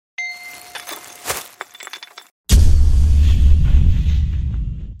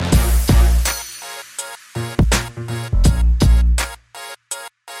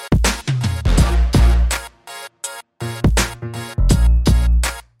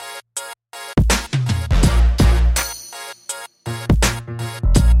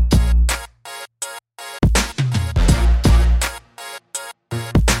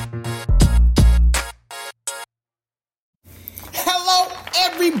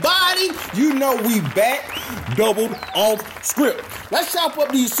everybody. You know we back, doubled off script. Let's chop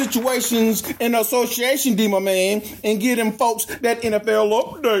up these situations in association, D, my man, and give them folks that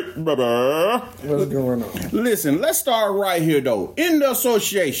NFL update, baby. What's going on? Listen, let's start right here, though. In the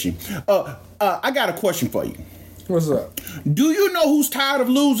association, I got a question for you. What's up? Do you know who's tired of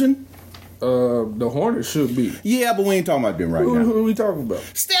losing? The Hornets should be. Yeah, but we ain't talking about them right now. Who are we talking about?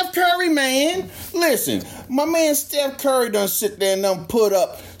 Steph Curry, man. Listen, my man Steph Curry done sit there and done put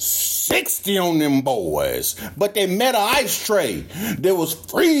up 60 on them boys. But they met an ice trade that was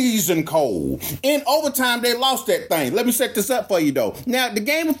freezing cold. In overtime, they lost that thing. Let me set this up for you, though. Now, the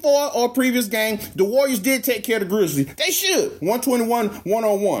game before or previous game, the Warriors did take care of the Grizzlies. They should. 121,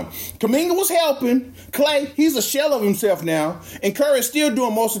 one-on-one. Kuminga was helping. Clay, he's a shell of himself now. And Curry is still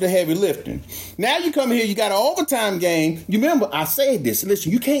doing most of the heavy lifting. Now you come here, you got an overtime game. You remember, I said this.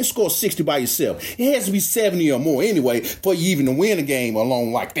 Listen, you can't score 60 by yourself. It has to be 70 or more anyway for you even to win a game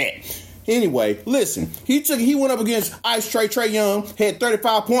alone like that. Anyway, listen, he went up against Ice Trae Young, had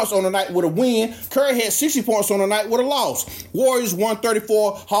 35 points on the night with a win. Curry had 60 points on the night with a loss. Warriors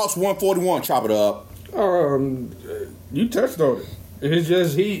 134, Hawks 141. Chop it up. You touched on it. It's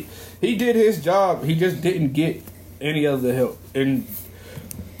just he did his job. He just didn't get any other help. And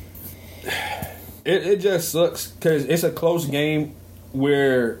it just sucks because it's a close game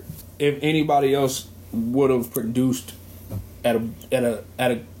where if anybody else would have produced at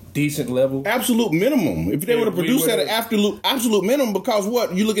a decent level, absolute minimum. If they would have produced at an absolute minimum, because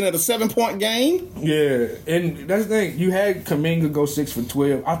what, you looking at a 7-point game? Yeah, and that's the thing. You had Kuminga go 6 for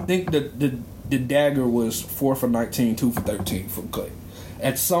 12. I think that the dagger was 4 for 19, 2 for 13 from Clay.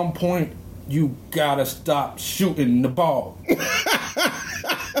 At some point, you gotta stop shooting the ball.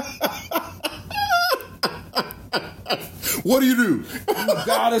 What do? You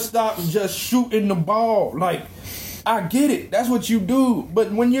gotta stop just shooting the ball. Like, I get it. That's what you do.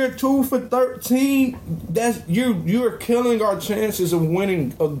 But when you're 2 for 13, that's you're killing our chances of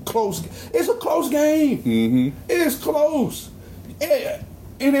winning a close. It's a close game. Mm-hmm. It is close. It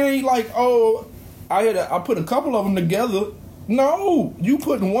ain't like, oh, I put a couple of them together. No, you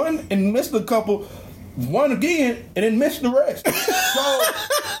put one and missed a couple, one again, and then missed the rest. So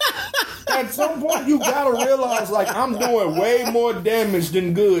at some point, you gotta realize, like, I'm doing way more damage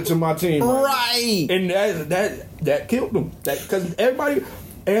than good to my team. Right. And that killed them. Because everybody,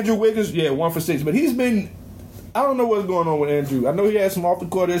 Andrew Wiggins, 1 for 6, but he's been, I don't know what's going on with Andrew. I know he had some off the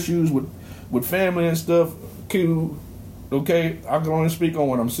court issues with family and stuff. Cool. Okay, I can only speak on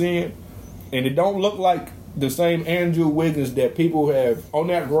what I'm seeing, and it don't look like the same Andrew Wiggins that people have on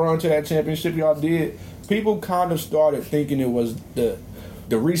that run to that championship y'all did. People kind of started thinking it was the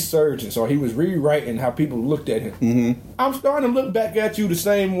resurgence, or he was rewriting how people looked at him. Mm-hmm. I'm starting to look back at you the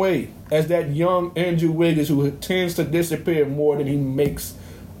same way as that young Andrew Wiggins who tends to disappear more than he makes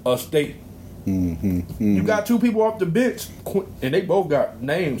a statement. Mm-hmm. Mm-hmm. You got two people off the bench, and they both got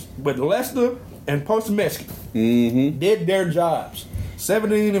names, but Lester and Postmesky did their jobs,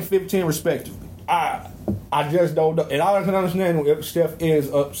 17 and 15 respectively. I just don't know, and I can understand if Steph is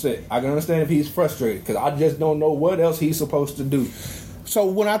upset. I can understand if he's frustrated, because I just don't know what else he's supposed to do. So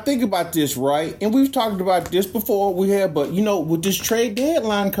when I think about this, right, and we've talked about this before, but with this trade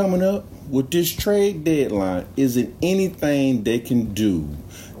deadline coming up, is it anything they can do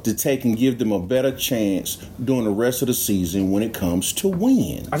to take and give them a better chance during the rest of the season when it comes to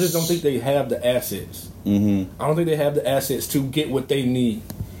wins? I just don't think they have the assets. Mm-hmm. I don't think they have the assets to get what they need.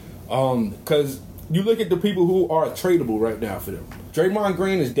 Because you look at the people who are tradable right now for them. Draymond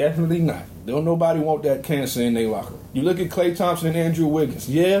Green is definitely not. Don't nobody want that cancer in their locker. You look at Klay Thompson and Andrew Wiggins.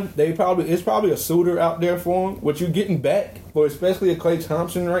 Yeah, it's probably a suitor out there for them. What you're getting back for, especially a Klay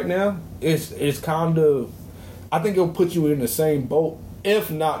Thompson right now, it's kind of, I think it'll put you in the same boat,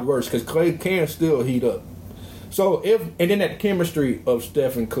 if not worse, because Klay can still heat up. So and then that chemistry of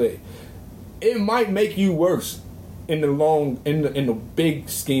Steph and Klay, it might make you worse in the big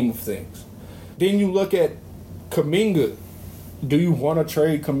scheme of things. Then you look at Kuminga. Do you want to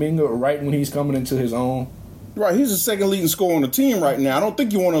trade Kuminga right when he's coming into his own? Right, he's the second leading scorer on the team right now. I don't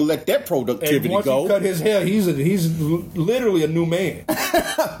think you want to let that productivity once go. He cut his hair, he's literally a new man.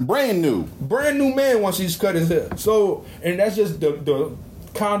 Brand new man once he's cut his hair. So, and that's just the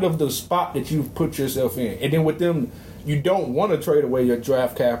kind of the spot that you've put yourself in. And then with them, you don't want to trade away your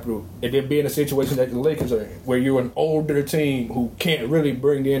draft capital and then be in a situation that the Lakers are in, where you're an older team who can't really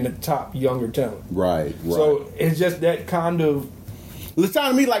bring in the top younger talent. Right. So it's just that kind of. It's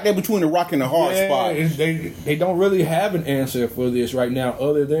sounding to me like they're between a rock and a hard spot. They don't really have an answer for this right now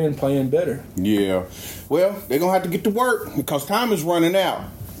other than playing better. Yeah. Well, they're going to have to get to work because time is running out.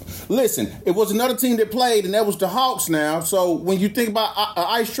 Listen, it was another team that played, and that was the Hawks now. So when you think about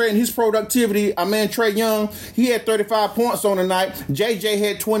Ice Trae and his productivity, our man Trae Young, he had 35 points on the night. JJ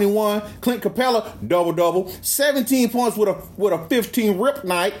had 21. Clint Capella, double-double. 17 points with a 15 rip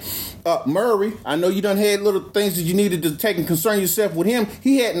night. Murray, I know you done had little things that you needed to take and concern yourself with him.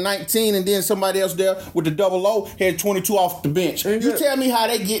 He had 19, and then somebody else there with the double O had 22 off the bench. You tell me how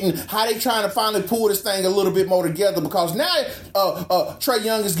they trying to finally pull this thing a little bit more together, because now Trae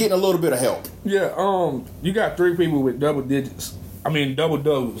Young is getting a little bit of help. Yeah, you got 3 people with double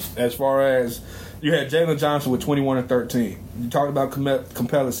doubles. As far as you had Jalen Johnson with 21 and 13. You talked about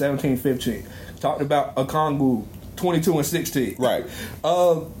Capella 17-15. Talked about Okongwu 22 and 16. Right.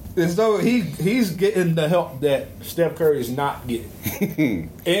 As though he's getting the help that Steph Curry is not getting.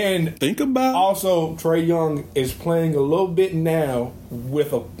 And think about also Trae Young is playing a little bit now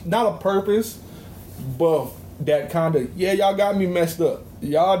with not a purpose, but that kind of, y'all got me messed up.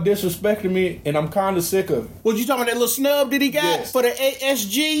 Y'all disrespecting me, and I'm kind of sick of it. What you talking about, that little snub that he got for the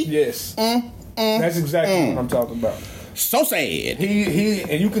ASG? Yes. That's exactly what I'm talking about. So sad. He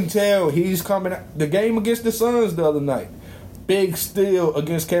and you can tell he's coming out. The game against the Suns the other night, big steal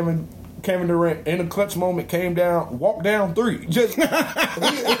against Kevin Durant in a clutch moment, walked down 3. Just it's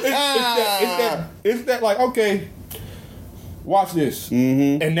that like, okay, watch this,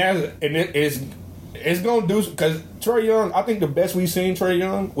 and it's gonna do, because Trae Young, I think the best we've seen Trae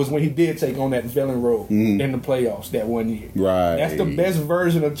Young was when he did take on that villain role in the playoffs that one year. Right, that's the best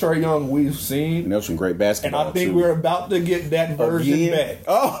version of Trae Young we've seen. And that was some great basketball. And I think we're about to get that version back.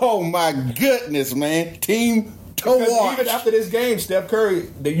 Oh my goodness, man! Team to watch. Even after this game, Steph Curry,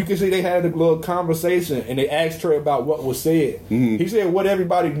 you can see they had a little conversation, and they asked Trae about what was said. He said what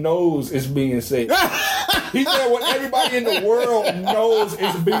everybody knows is being said. He said what everybody in the world knows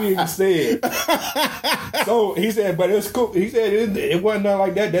is being said. So he said, but it's cool. He said it wasn't nothing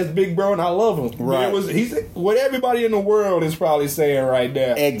like that. That's Big Bro, and I love him. Right. He said what everybody in the world is probably saying right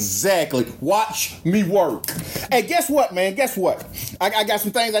now. Exactly. Watch me work. Hey, guess what, man? Guess what? I got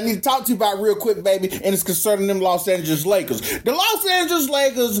some things I need to talk to you about real quick, baby, and it's concerning them Los Angeles Lakers. The Los Angeles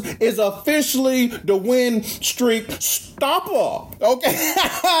Lakers is officially the win streak stopper. Okay?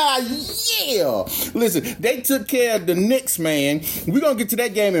 Yeah. Listen, they took care of the Knicks, man. We're going to get to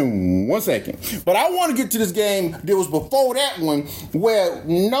that game in 1 second. But I want to get to this game that was before that one, where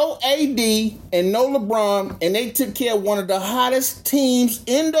no AD and no LeBron, and they took care of one of the hottest teams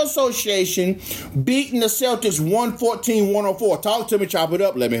in the association, beating the Celtics 114-104. Talk to me, chop it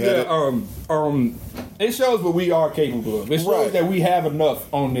up, let me have it. It shows what we are capable of. It shows that we have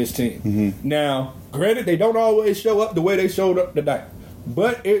enough on this team. Now, granted, they don't always show up the way they showed up tonight,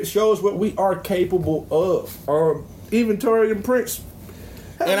 but it shows what we are capable of. Even Torian Prince.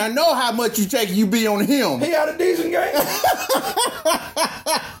 And I know how much you be on him. He had a decent game.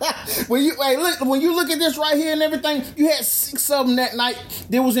 When you look at this right here and everything, you had 6 of them that night.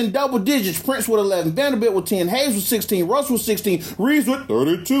 They was in double digits. Prince with 11, Vanderbilt with 10, Hayes with 16, Russ with 16, Reeves with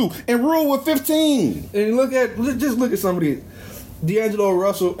 32, and Rule with 15. And just look at some of these. D'Angelo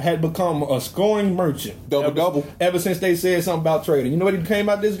Russell had become a scoring merchant. Double. Ever since they said something about trading. You know what he came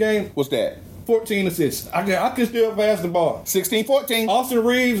out this game? What's that? 14 assists. I can still pass the ball. 16-14. Austin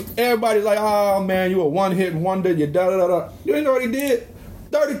Reeves, everybody's like, oh man, you a one-hit wonder, you da-da-da-da. You ain't know what he did?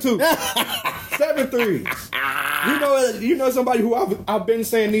 32. 7 threes. You know somebody who I've been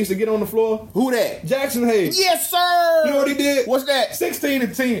saying needs to get on the floor? Who that? Jackson Hayes. Yes, sir. You know what he did? What's that? 16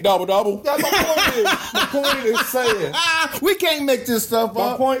 and 10. Double. That's my point is saying. We can't make this stuff up.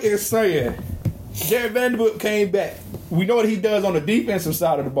 My point is saying, Jared Vanderbilt came back. We know what he does on the defensive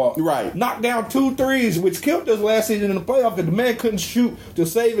side of the ball. Right. Knocked down 2 threes, which killed us last season in the playoffs because the man couldn't shoot to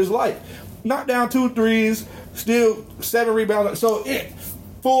save his life. Knocked down 2 threes, still 7 rebounds. So,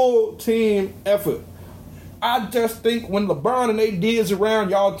 full team effort. I just think when LeBron and AD is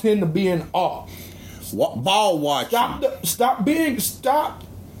around, y'all tend to be in awe. Ball watching. Stop.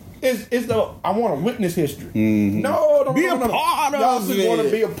 I want to witness history. No, don't be a part y'all of just it. want to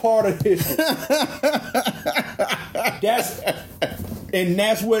be a part of history.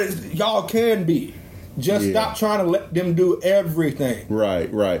 That's what y'all can be. Just stop trying to let them do everything. Right.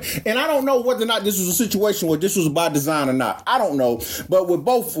 And I don't know whether or not this was a situation where this was by design or not. I don't know. But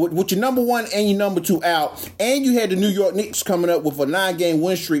with your number 1 and your number 2 out, and you had the New York Knicks coming up with a 9-game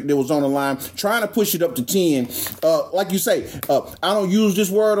win streak that was on the line, trying to push it up to 10. Like you say, I don't use this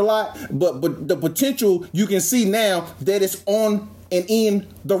word a lot, but the potential you can see now that it's on and in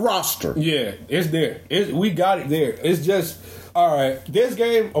the roster. Yeah, it's there. We got it there. It's just, all right, this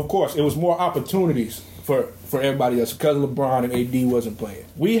game, of course, it was more opportunities for everybody else because LeBron and AD wasn't playing.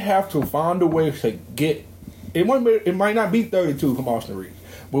 We have to find a way to get, it might not be 32 from Austin Reeves,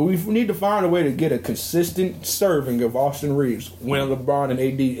 But we need to find a way to get a consistent serving of Austin Reeves when LeBron and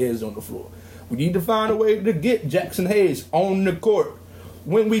AD is on the floor. We need to find a way to get Jackson Hayes on the court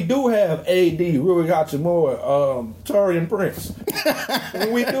when we do have AD, Rui Hachimura, Taurean Prince.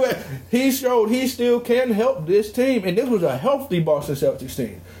 When we do it, he showed he still can help this team. And this was a healthy Boston Celtics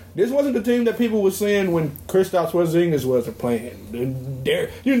team. This wasn't the team that people were saying when Kristaps Porzingis wasn't playing.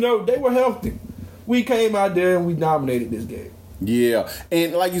 They were healthy. We came out there and we dominated this game. Yeah,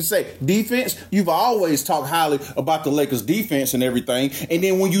 and like you say, defense, you've always talked highly about the Lakers' defense and everything. And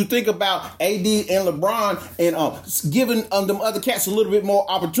then when you think about AD and LeBron and giving them other cats a little bit more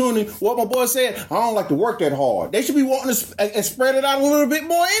opportunity, what my boy said, I don't like to work that hard. They should be wanting to spread it out a little bit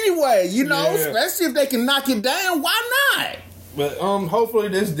more anyway, especially if they can knock it down. Why not? But hopefully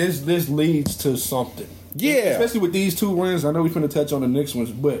this leads to something. Yeah. Especially with these 2 wins. I know we're going to touch on the next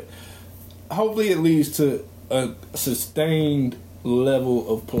ones, but hopefully it leads to a sustained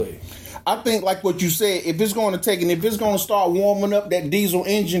level of play. I think, like what you said, if it's going to start warming up that diesel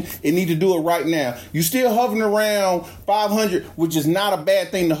engine, it need to do it right now. You're still hovering around 500, which is not a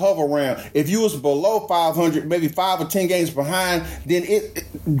bad thing to hover around. If you was below 500, maybe 5 or 10 games behind, then it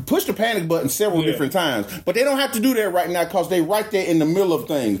push the panic button several different times. But they don't have to do that right now because they right there in the middle of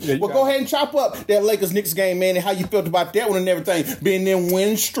things. Yeah, well, go ahead and chop up that Lakers-Knicks game, man, and how you felt about that one and everything, being them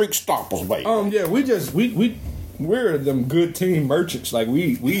win streak stoppers, baby. We're them good team merchants. Like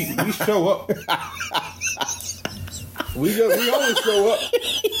we show up. we only show up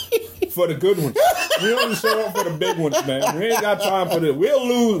for the good ones. We only show up for the big ones, man. We ain't got time for this.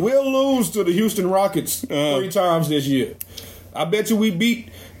 We'll lose to the Houston Rockets 3 times this year. I bet you we beat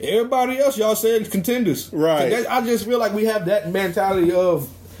everybody else y'all said contenders. Right. I just feel like we have that mentality of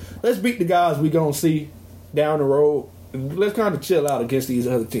let's beat the guys we gonna see down the road. Let's kind of chill out against these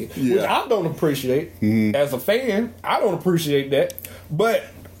other teams, which I don't appreciate. As a fan, I don't appreciate that. But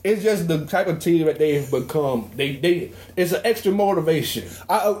it's just the type of team that they've become. It's an extra motivation.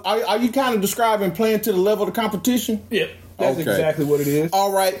 Are you kind of describing playing to the level of the competition? Yeah. That's exactly what it is.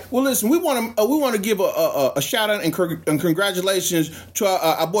 All right. Well, listen, we want to give a shout out and congratulations to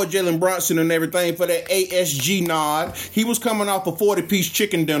our boy Jalen Brunson and everything for that ASG nod. He was coming off a 40-piece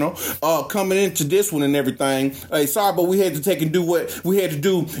chicken dinner, coming into this one and everything. Hey, sorry, but we had to take and do what we had to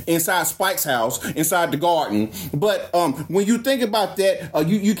do inside Spike's house, inside the garden. But when you think about that,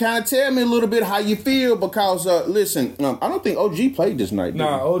 you kind of tell me a little bit how you feel because listen, I don't think OG played this night.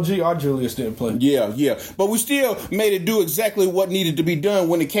 OG or Julius didn't play. Yeah, but we still made it do exactly what needed to be done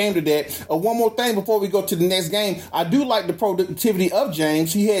when it came to that. One more thing before we go to the next game. I do like the productivity of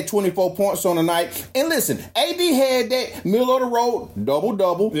James. He had 24 points on the night. And listen, AD had that middle of the road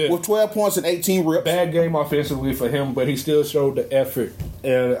double-double with 12 points and 18 rips. Bad game offensively for him, but he still showed the effort.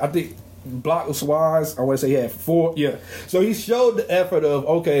 And I think blocks-wise, I want to say he had 4. Yeah. So he showed the effort of,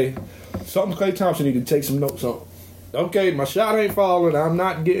 okay, something Klay Thompson need to take some notes on. Okay, my shot ain't falling. I'm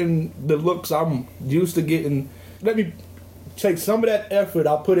not getting the looks I'm used to getting. Let me take some of that effort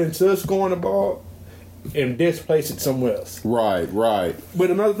I put into scoring the ball and displace it somewhere else. Right. But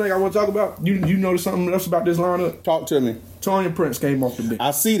another thing I want to talk about, you notice something else about this lineup? Talk to me. Taurean Prince came off the bench.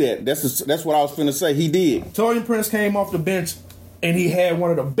 I see that. That's what I was finna say. He did. Taurean Prince came off the bench and he had one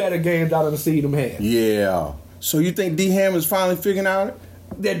of the better games I done seen him have. Yeah. So you think D Ham is finally figuring out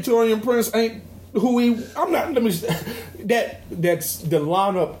that Taurean Prince ain't who he? I'm not. Let me. That's the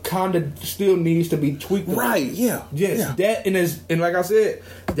lineup. Kind of still needs to be tweaked. Right. Yeah. Yes. Yeah. That and like I said,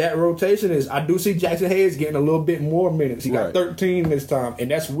 that rotation is. I do see Jackson Hayes getting a little bit more minutes. He got 13 this time, and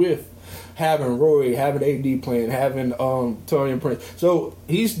that's with having Roy, having AD playing, having Taurean Prince. So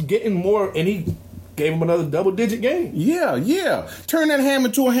he's getting more, and he gave him another double-digit game. Yeah. Turn that ham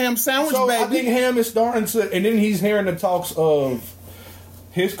into a ham sandwich, so baby. I think Ham is starting to, and then he's hearing the talks of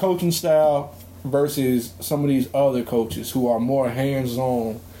his coaching style versus some of these other coaches who are more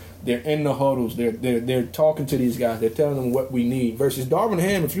hands-on. They're in the huddles. They're talking to these guys. They're telling them what we need. Versus Darvin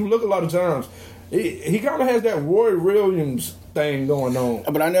Ham, if you look a lot of times, he kind of has that Roy Williams thing going on.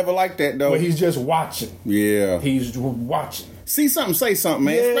 But I never liked that, though. But he's just watching. Yeah. He's watching. See something, say something,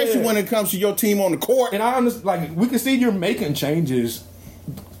 man. Yeah. Especially when it comes to your team on the court. And I understand, like, we can see you're making changes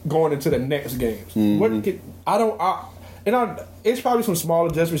going into the next games. Mm-hmm. It's probably some small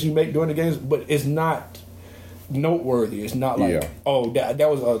adjustments you make during the games, but it's not noteworthy. It's not like, that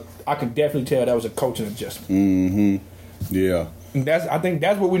was I can definitely tell that was a coaching adjustment. Mm-hmm. Yeah. And I think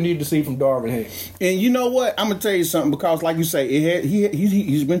that's what we need to see from Darvin Ham. And you know what? I'm gonna tell you something because, like you say,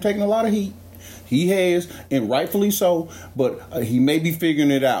 he's been taking a lot of heat. He has, and rightfully so. But he may be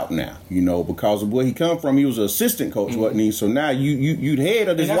figuring it out now, because of where he come from. He was an assistant coach, wasn't he? So now you'd head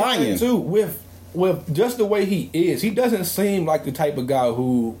of this Lions too with Well, just the way he is, he doesn't seem like the type of guy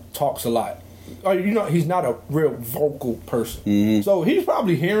who talks a lot. He's not a real vocal person. Mm-hmm. So he's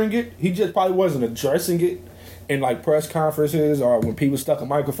probably hearing it. He just probably wasn't addressing it in like press conferences or when people stuck a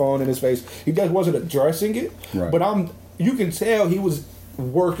microphone in his face. He just wasn't addressing it. Right. But you can tell he was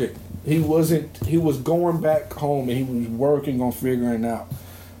working. He was going back home and he was working on figuring out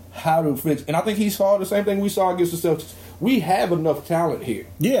how to fix. And I think he saw the same thing we saw against the Celtics. We have enough talent here.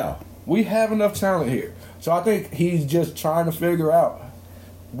 Yeah. We have enough talent here. So I think he's just trying to figure out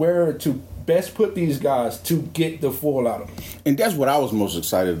where to best put these guys to get the full out of them. And that's what I was most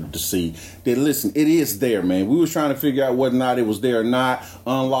excited to see. That, listen, it is there, man. We was trying to figure out whether or not it was there or not.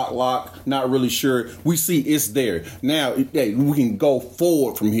 Lock, not really sure. We see it's there. Now, hey, we can go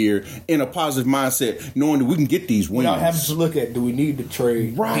forward from here in a positive mindset, knowing that we can get these wins. Y'all have to look at, do we need to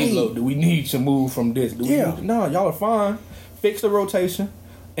trade? Right. Do we need to move from this? No, y'all are fine. Fix the rotation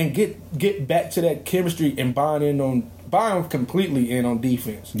and get back to that chemistry and buying completely in on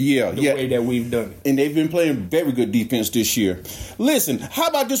defense. The way that we've done it. And they've been playing very good defense this year. Listen, how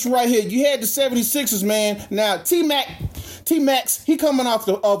about this one right here? You had the 76ers, man. Now, T-Max, he coming off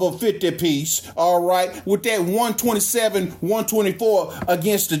of a 50 piece, all right, with that 127, 124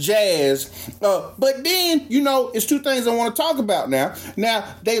 against the Jazz. But then, it's two things I want to talk about now.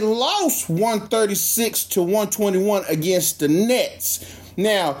 Now, they lost 136 to 121 against the Nets.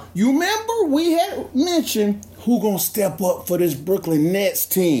 Now, you remember we had mentioned who gonna step up for this Brooklyn Nets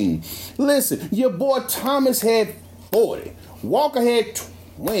team. Listen, your boy Thomas had 40. Walker had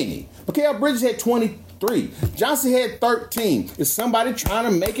 20. Mikal Bridges had 23. Johnson had 13. Is somebody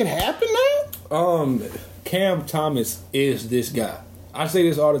trying to make it happen now? Cam Thomas is this guy. I say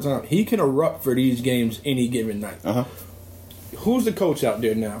this all the time. He can erupt for these games any given night. Uh-huh. Who's the coach out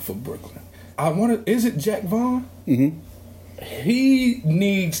there now for Brooklyn? Is it Jack Vaughn? Mm-hmm. He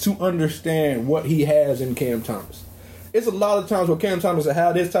needs to understand what he has in Cam Thomas. It's a lot of times where Cam Thomas will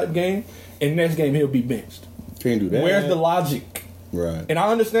have this type of game, and next game he'll be benched. Can't do that. Where's the logic? Right. And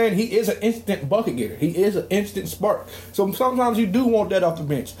I understand he is an instant bucket getter. He is an instant spark. So sometimes you do want that off the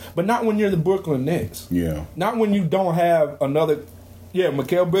bench, but not when you're the Brooklyn Nets. Yeah. Not when you don't have another. Yeah,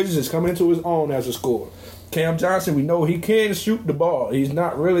 Mikal Bridges is coming into his own as a scorer. Cam Johnson, we know he can shoot the ball. He's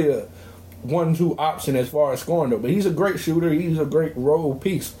not really a 1-2 option as far as scoring though, but he's a great shooter. He's a great role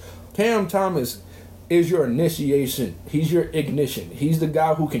piece. Cam Thomas is your initiation. He's your ignition. He's the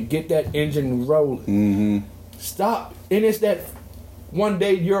guy who can get that engine rolling. Mm-hmm. Stop. And it's that one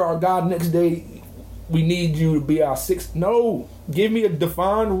day you're our guy, next day we need you to be our sixth. No. Give me a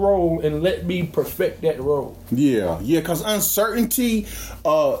defined role and let me perfect that role. Yeah, because uncertainty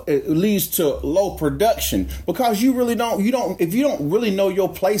it leads to low production because you if you don't really know your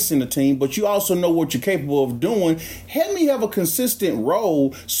place in the team, but you also know what you're capable of doing, help me have a consistent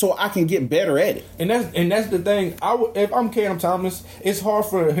role so I can get better at it. And that's the thing. If I'm Cam Thomas, it's hard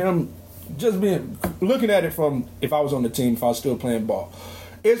for him just looking at it from if I was on the team, if I was still playing ball.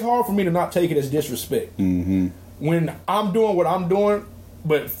 It's hard for me to not take it as disrespect. Mm-hmm. When I'm doing what I'm doing,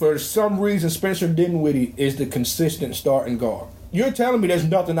 but for some reason Spencer Dinwiddie is the consistent starting guard. You're telling me there's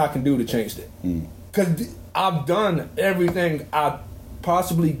nothing I can do to change that. Because I've done everything I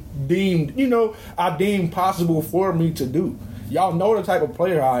possibly deemed possible for me to do. Y'all know the type of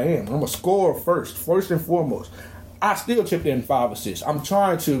player I am. I'm a scorer first and foremost. I still chipped in 5 assists. I'm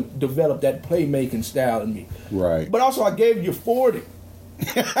trying to develop that playmaking style in me. Right. But also I gave you 40.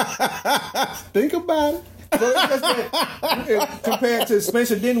 Think about it. So it's just that, compared to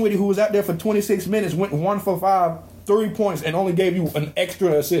Spencer Dinwiddie, who was out there for 26 minutes, went 1 for 5, 3 points, and only gave you an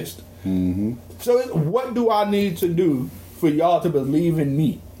extra assist. Mm-hmm. So what do I need to do for y'all to believe in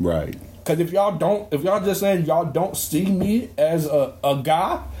me? Right. Because if y'all just saying y'all don't see me as a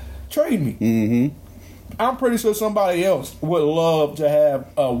guy, trade me. Mm-hmm. I'm pretty sure somebody else would love to have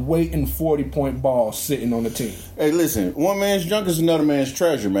a waiting 40-point ball sitting on the team. Hey, listen, one man's junk is another man's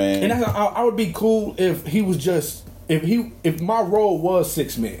treasure, man. And I would be cool if he was just if my role was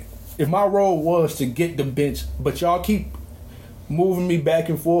 6 man. If my role was to get the bench, but y'all keep moving me back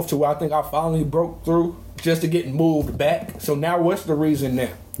and forth to where I think I finally broke through just to get moved back. So now what's the reason now?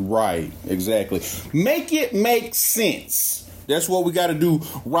 Right, exactly. Make it make sense. That's what we got to do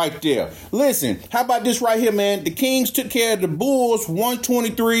right there. Listen, how about this right here, man? The Kings took care of the Bulls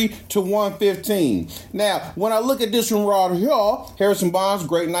 123 to 115. Now, when I look at this one right here, Harrison Barnes,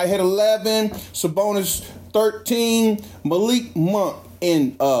 great night, had 11. Sabonis, 13. Malik Monk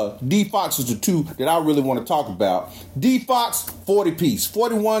and D. Fox is the two that I really want to talk about. D. Fox, 40 piece,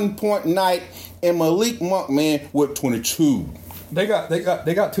 41-point night. And Malik Monk, man, with 22. They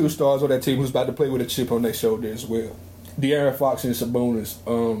got 2 stars on that team who's about to play with a chip on their shoulder as well. De'Aaron Fox and Sabonis,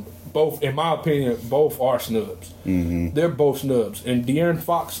 both, in my opinion, both are snubs. Mm-hmm. They're both snubs. And De'Aaron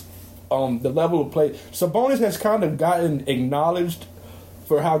Fox, the level of play, Sabonis has kind of gotten acknowledged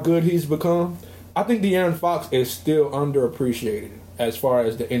for how good he's become. I think De'Aaron Fox is still underappreciated as far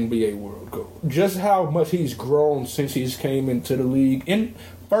as the NBA world goes. Just how much he's grown since he's came into the league. In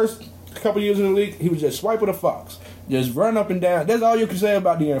first couple years in the league, he was just swiping a fox. Just run up and down. That's all you can say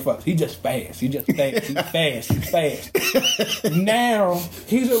about De'Aaron Fox. He just fast. He's fast. Now,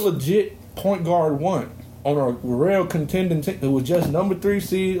 he's a legit point guard one on a real contending team. It was just number 3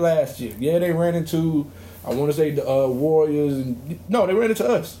 seed last year. Yeah, they ran into, I want to say, the Warriors. No, they ran into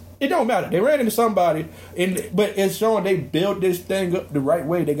us. It don't matter. They ran into somebody, but it's showing they built this thing up the right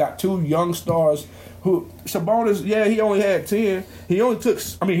way. They got 2 young stars who, Sabonis, yeah, he only had 10. He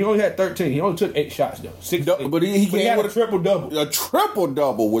only had 13. He only took 8 shots, though. But he had a triple-double. A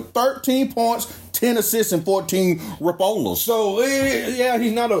triple-double with 13 points, 10 assists, and 14 ripolas. So, yeah,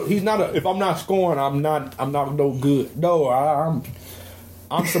 he's not a, if I'm not scoring, I'm not no good. No, I'm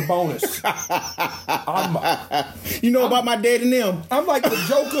Sabonis. You know about my dad and them. I'm like the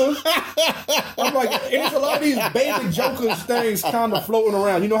Joker. I'm like, there's a lot of these baby Jokers things kind of floating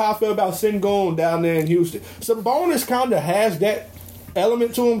around. You know how I feel about Sengun down there in Houston. Sabonis kind of has that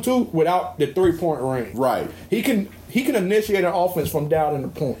element to him too, without the 3-point range. Right. He can initiate an offense from down in the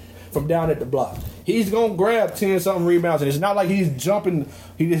point, from down at the block. He's gonna grab 10-something rebounds, and it's not like he's jumping.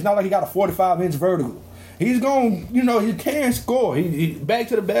 It's not like he got a 45-inch vertical. He's going, he can score. He back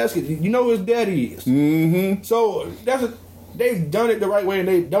to the basket. You know who his daddy is. Mm-hmm. So they've done it the right way, and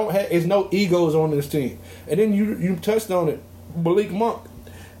they don't have. There's no egos on this team. And then you touched on it, Malik Monk.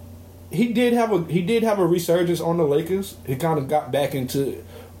 He did have a resurgence on the Lakers. He kind of got back into it,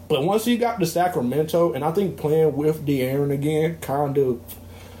 but once he got to Sacramento, and I think playing with De'Aaron again,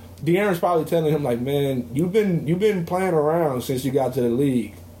 De'Aaron's probably telling him like, man, you've been playing around since you got to the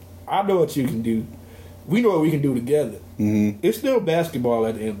league. I know what you can do. We know what we can do together. Mm-hmm. It's still basketball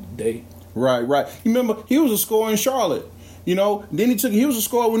at the end of the day. Right. You remember, he was a scorer in Charlotte. Then he was a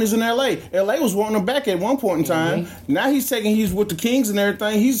scorer when he was in L.A. L.A. was wanting him back at one point in time. Mm-hmm. Now he's with the Kings and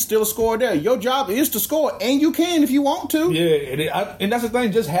everything. He's still a scorer there. Your job is to score, and you can if you want to. Yeah, and that's the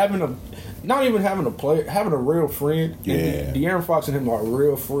thing. Just not even having a player, having a real friend. Yeah. And De'Aaron Fox and him are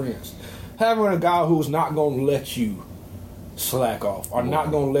real friends. Having a guy who's not going to let you slack off, or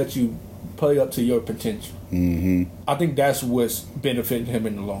not going to let you play up to your potential. Mm-hmm. I think that's what's benefiting him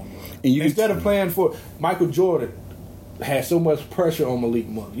in the long run. Instead of playing for Michael Jordan, had so much pressure on Malik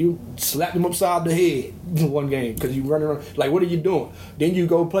Monk. You slapped him upside the head in one game because you running around like, what are you doing? Then you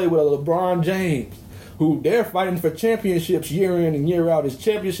go play with a LeBron James, who they're fighting for championships year in and year out. As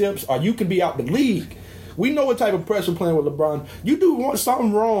championships, or you can be out the league. We know what type of pressure playing with LeBron. You do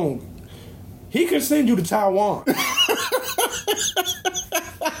something wrong, he can send you to Taiwan.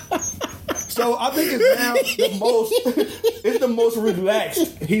 So I think it's now the most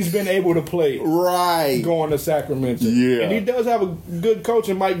relaxed he's been able to play. Right. Going to Sacramento. Yeah. And he does have a good coach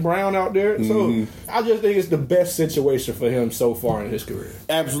in Mike Brown out there. So I just think it's the best situation for him so far in his career.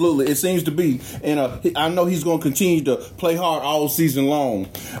 Absolutely. It seems to be. And I know he's going to continue to play hard all season long.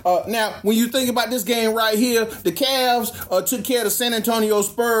 Now, when you think about this game right here, the Cavs took care of the San Antonio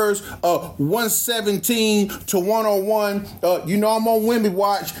Spurs 117-101. I'm on Wemby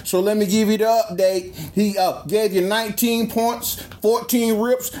watch, so let me give you the update. He gave you 19 points, 14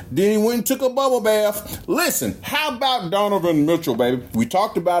 rips, then he went and took a bubble bath. Listen, how about Donovan Mitchell, baby? We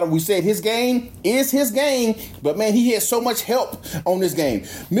talked about him. We said his game is his game, but man, he had so much help on this game.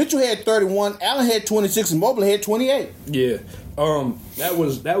 Mitchell had 31, Allen had 26, and Mobley had 28. Yeah.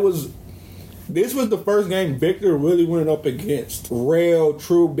 This was the first game Victor really went up against real,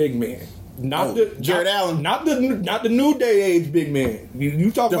 true big man. Jared Allen. Not the new day age big man.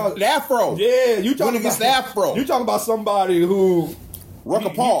 You talk about the Afro. Yeah, you talking about the Afro. You talking about somebody who Rucker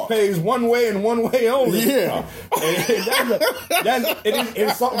pays one way and one way only. Yeah,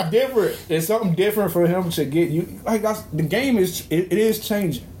 it's something different. It's something different for him to get you. Like the game is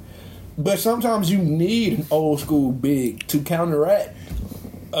changing, but sometimes you need an old school big to counteract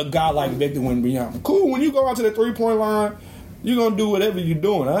a guy like Victor Wembanyama. Cool, when you go out to the 3-point line, you're going to do whatever you're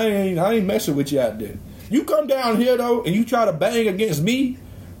doing. I ain't messing with you out there. You come down here, though, and you try to bang against me,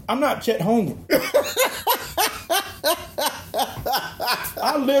 I'm not Chet Holmgren.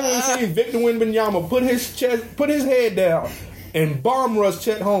 I literally seen Victor Wembanyama put his head down and bomb rush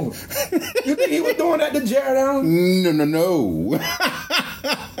Chet Holmgren. You think he was doing that to Jared Allen? No.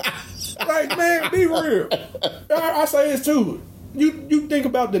 Like, man, be real. I say this, too. You think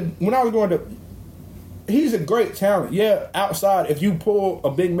about when I was going to... He's a great talent. Yeah, outside, if you pull a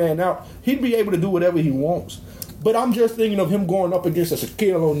big man out, he'd be able to do whatever he wants. But I'm just thinking of him going up against a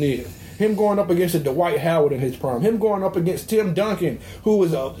Shaquille O'Neal, him going up against a Dwight Howard in his prime, him going up against Tim Duncan, who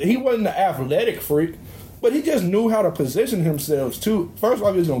was he wasn't an athletic freak, but he just knew how to position himself too. First of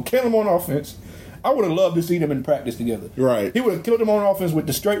all, he was going to kill him on offense. I would have loved to see them in practice together. Right. He would have killed him on offense with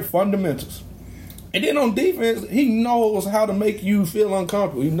the straight fundamentals. And then on defense, he knows how to make you feel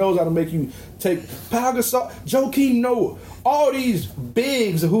uncomfortable. He knows how to make you take Pau Gasol, Joakim Noah, all these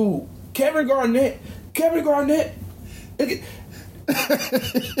bigs who Kevin Garnett. That's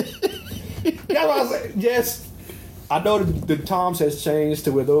what I say. Yes, I know the times has changed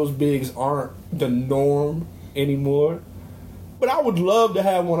to where those bigs aren't the norm anymore. But I would love to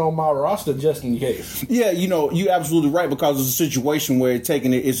have one on my roster just in case. Yeah, you're absolutely right, because it's a situation where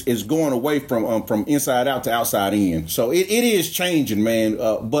it's going away from inside out to outside in. So it is changing, man.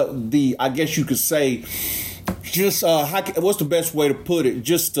 But I guess you could say, just what's the best way to put it?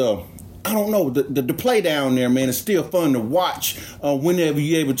 Just I don't know. The play down there, man, is still fun to watch whenever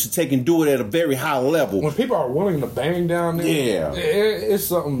you're able to take and do it at a very high level. When people are willing to bang down there, yeah, it's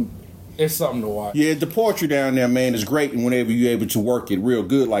something. It's something to watch. Yeah, the poetry down there, man, is great, and whenever you're able to work it real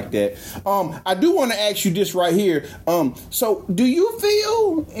good like that. I do want to ask you this right here. So do you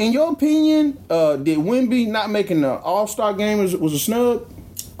feel, in your opinion, did Wemby not making the All-Star game was a snub?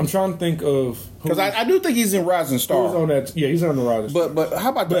 I'm trying to think of, because I do think he's in Rising Star. Who's on that? Yeah, he's on the Rising Star. But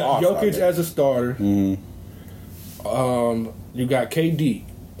how about the All-Star Jokic game? as a starter? Mm-hmm. You got KD,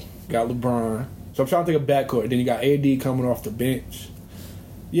 got LeBron. So I'm trying to think of backcourt. Then you got AD coming off the bench.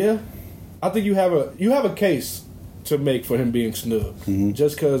 Yeah. I think you have a case to make for him being snubbed. Mm-hmm.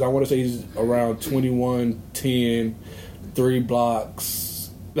 Just because I want to say he's around 21, 10, 3 blocks.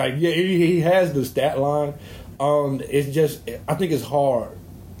 Like, yeah, he has the stat line. It's just, I think it's hard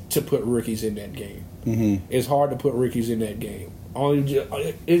to put rookies in that game. Mm-hmm. It's hard to put rookies in that game.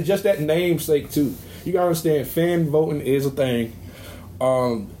 It's just that namesake, too. You got to understand, fan voting is a thing.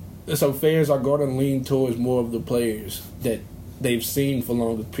 So fans are going to lean towards more of the players that they've seen for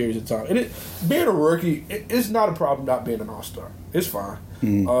longer periods of time. And being a rookie, it's not a problem not being an all-star. It's fine.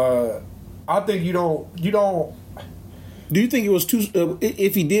 Mm-hmm. I think you don't. Do you think it was too?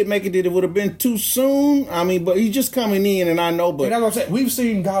 If he did make it, it would have been too soon? I mean, but he's just coming in, and I know. But and that's what I'm saying. We've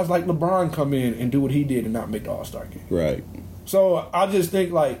seen guys like LeBron come in and do what he did and not make the All-Star game. Right. So I just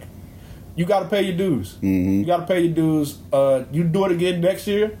think like you got to pay your dues. Mm-hmm. You got to pay your dues. You do it again next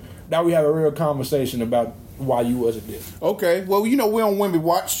year. Now we have a real conversation about why you wasn't there. Okay. Well, we're on Wemby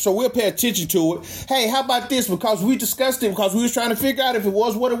Watch, so we'll pay attention to it. Hey, how about this? Because we discussed it, because we was trying to figure out if it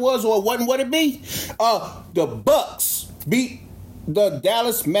was what it was or it wasn't what it be. The Bucks beat the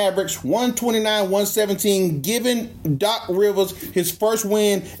Dallas Mavericks 129-117, giving Doc Rivers his first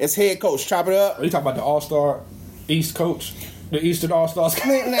win as head coach. Chop it up. Are you talking about the All-Star East coach? The Eastern All-Stars?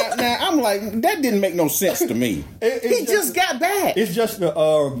 Now, I'm like, that didn't make no sense to me. He just got back. It's just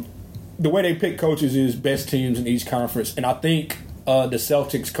the way they pick coaches is best teams in each conference, and I think the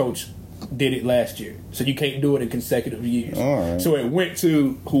Celtics coach did it last year, so you can't do it in consecutive years. All right. So it went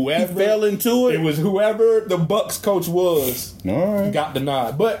to whoever he fell into it. It was whoever the Bucks coach was. All right. Got the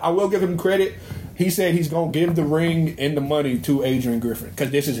nod, but I will give him credit. He said he's gonna give the ring and the money to Adrian Griffin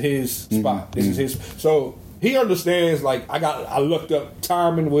because this is his spot. This is his. So he understands. Like I looked up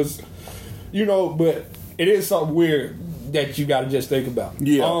timing was, but it is something weird that you got to just think about.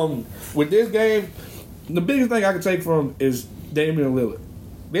 Yeah. With this game, the biggest thing I can take from is Damian Lillard.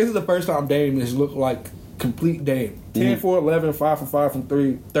 This is the first time Damian has looked like complete Dame. 10 for 11, 5 for 5 from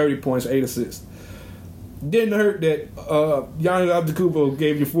 3, 30 points, 8 assists. Didn't hurt that Giannis Antetokounmpo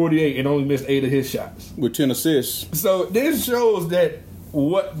gave you 48 and only missed 8 of his shots. With 10 assists. So this shows that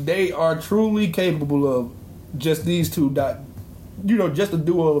what they are truly capable of, just these two, just a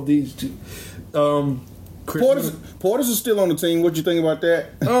duo of these two. Portis is still on the team. What you think about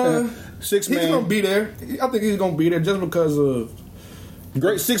that? 6 man. He's gonna be there. I think he's gonna be there just because of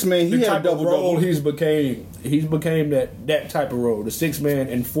great 6 man. He had a double. He's became that type of role. The 6 man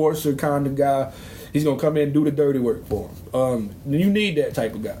enforcer kind of guy. He's gonna come in and do the dirty work for him. You need that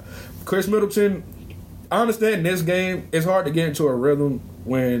type of guy. Chris Middleton. I understand this game. It's hard to get into a rhythm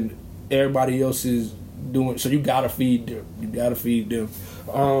when everybody else is doing. So you gotta feed them.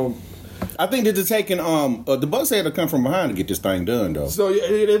 I think that they're taking the Bucks had to come from behind to get this thing done, though. So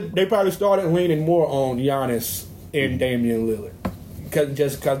they probably started leaning more on Giannis and Damian Lillard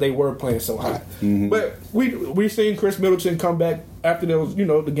because they were playing so hot. Mm-hmm. But we seen Chris Middleton come back after those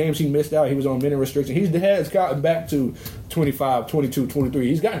the games he missed out. He was on minute restriction. He has gotten back to 25, 22, 23.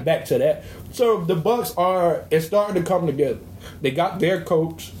 He's gotten back to that. So the Bucks it's starting to come together. They got their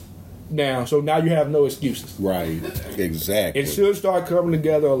coach now, so now you have no excuses. Right, exactly. It should start coming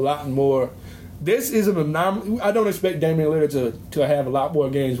together a lot more This is an anomaly. I don't expect Damian Lillard to have a lot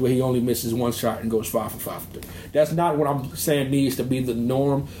more games where he only misses one shot and goes 5 for 5 for 3. That's not what I'm saying needs to be the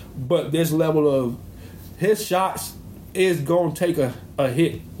norm. But this level of his shots is going to take a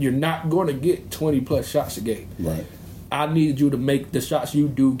hit. You're not going to get 20-plus shots a game. Right. I need you to make the shots you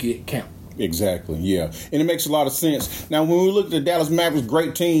do get count. Exactly, yeah, and it makes a lot of sense. Now, when we look at the Dallas Mavericks,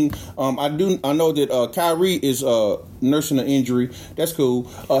 great team. I know that Kyrie is nursing an injury. That's cool.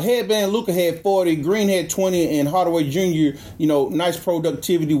 Headband Luka had 40, Green had 20, and Hardaway Jr. Nice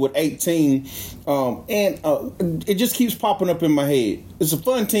productivity with 18. It just keeps popping up in my head. It's a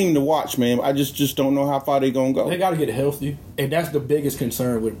fun team to watch, man. I just don't know how far they're gonna go. They got to get healthy, and that's the biggest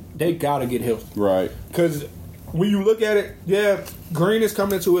concern with. They got to get healthy, right? Because when you look at it, yeah, Green is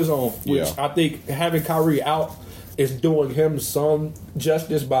coming into his own, which Yeah. I think having Kyrie out is doing him some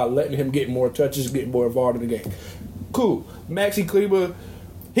justice by letting him get more touches, get more involved in the game. Cool. Maxi Kleber,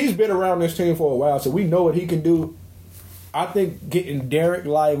 he's been around this team for a while, so we know what he can do. I think getting Derek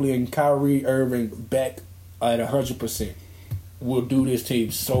Lively and Kyrie Irving back at 100% will do this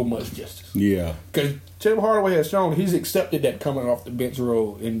team so much justice. Yeah. Because Tim Hardaway has shown he's accepted that coming off the bench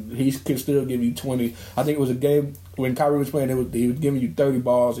role, and he can still give you 20. I think it was a game when Kyrie was playing, he was giving you 30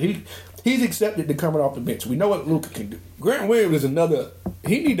 balls. He's accepted the coming off the bench. We know what Luka can do. Grant Williams is another.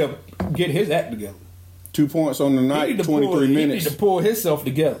 He need to get his act together. 2 points on the night, 23 minutes. He need to pull himself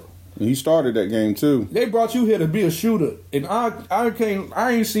together. And he started that game too. They brought you here to be a shooter, and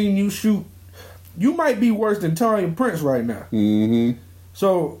I ain't seen you shoot. You might be worse than Taurean Prince right now. Mm-hmm.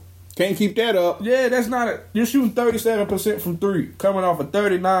 So can't keep that up. Yeah, that's not it. You're shooting 37% from 3, coming off of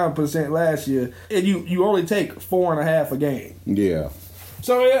 39% last year, and you only take 4.5 a game. Yeah.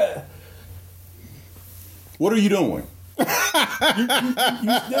 So yeah. What are you doing? You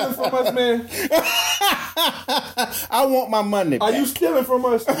stealing from us, man? I want my money back. Are you stealing from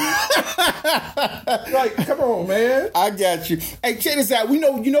us? Like, come on, man. I got you. Hey, check this out. We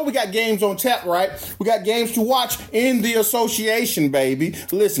know we got games on tap, right? We got games to watch in the association, baby.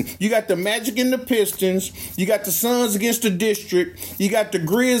 Listen, you got the Magic and the Pistons. You got the Suns against the District. You got the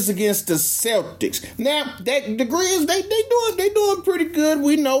Grizz against the Celtics. Now, the Grizz, they doing pretty good.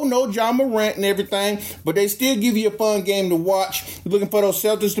 We know, no John Morant and everything, but they still give you a fun game to watch. You looking for those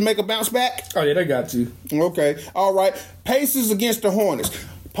Celtics to make a bounce back? Oh yeah, they got you. Okay, all right. Pacers against the Hornets.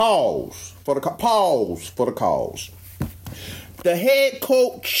 Pause for the cause. The head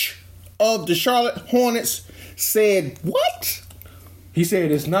coach of the Charlotte Hornets said what? He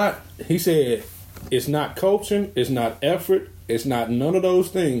said it's not coaching, it's not effort, it's not none of those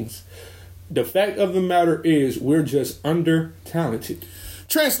things. The fact of the matter is we're just under talented.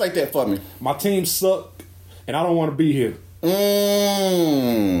 Translate that for me. My team sucked, and I don't want to be here.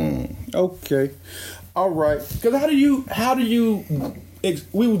 Okay. All right. Because how do you?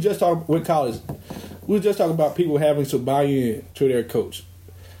 We were just talking with college. We were just talking about people having to buy in to their coach.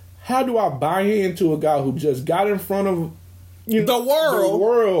 How do I buy into a guy who just got in front of the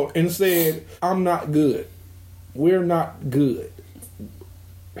world and said, "I'm not good. We're not good."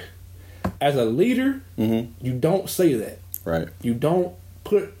 As a leader, you don't say that. Right. You don't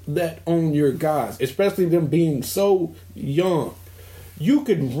put that on your guys, especially them being so young. You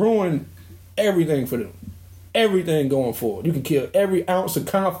can ruin everything for them. Everything going forward. You can kill every ounce of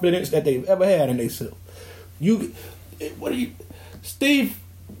confidence that they've ever had in themselves. Steve.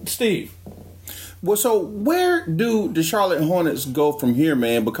 Well, so where do the Charlotte Hornets go from here,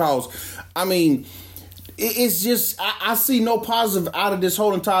 man? Because, I mean, it's just, I see no positive out of this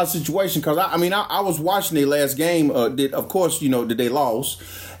whole entire situation. Because, I was watching their last game, that they lost.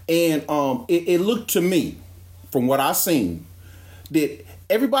 And it looked to me, from what I seen, that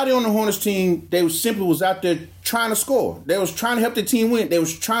everybody on the Hornets team, they was out there trying to score. They was trying to help the team win. They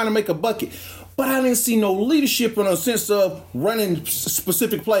was trying to make a bucket. But I didn't see no leadership in a sense of running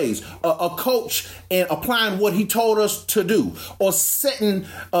specific plays, a coach and applying what he told us to do, or setting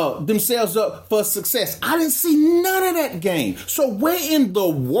themselves up for success. I didn't see none of that game. So where in the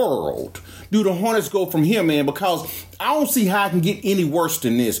world do the Hornets go from here, man? Because I don't see how I can get any worse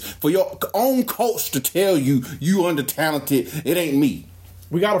than this. For your own coach to tell you under talented, it ain't me.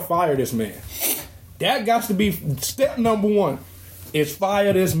 We got to fire this man. That got to be step number one. Is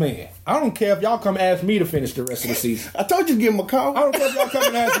fire this man. I don't care if y'all come ask me to finish the rest of the season. I told you to give him a call. I don't care if y'all come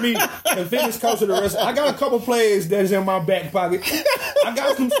and ask me to finish coach of the rest. I got a couple plays that's in my back pocket. I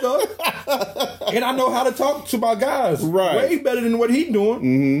got some stuff. And I know how to talk to my guys. Right. Way better than what he's doing.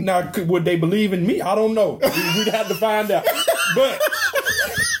 Mm-hmm. Now, would they believe in me? I don't know. We'd have to find out. But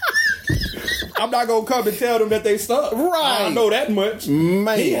I'm not going to come and tell them that they suck. Right. I don't know that much.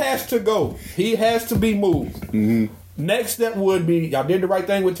 Man. He has to go. He has to be moved. Mm-hmm. Next step would be y'all did the right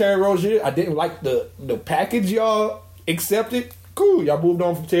thing with Terry Rozier. I didn't like the package y'all accepted. Cool, y'all moved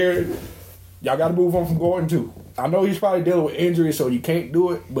on from Terry. Y'all got to move on from Gordon too. I know he's probably dealing with injury, so you can't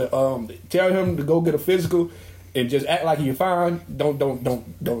do it. But tell him to go get a physical and just act like you're fine. Don't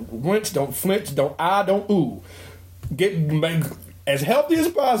wince, don't flinch, don't ooh. Make as healthy as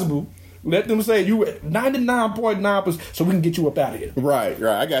possible. Let them say you at 99.9%, so we can get you up out of here. Right.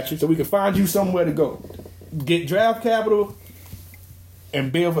 I got you. So we can find you somewhere to go. Get draft capital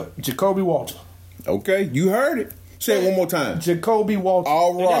and build for Jacoby Walter. Okay, you heard it. Say it one more time. Jacoby Walter.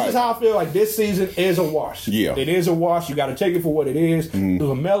 All right. And that's just how I feel like this season is a wash. Yeah. It is a wash. You got to take it for what it is.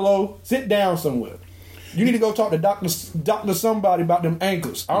 LaMelo, sit down somewhere. You need to go talk to doctor somebody about them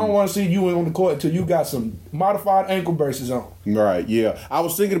ankles. I don't want to see you on the court until you got some modified ankle braces on. Right, yeah. I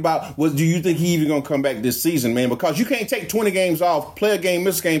was thinking about, do you think he even going to come back this season, man? Because you can't take 20 games off, play a game,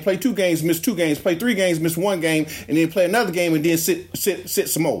 miss a game, play 2 games, miss 2 games, play 3 games, miss 1 game, and then play another game and then sit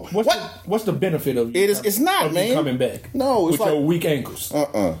some more. What's the benefit of you? It's not, man. Coming back. No, it's with your weak ankles.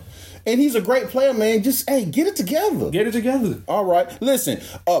 And he's a great player, man. Just, get it together. Get it together. All right. Listen,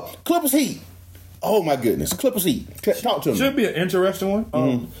 Clippers Heat. Oh, my goodness. Clippers Heat. Talk to me. Should be an interesting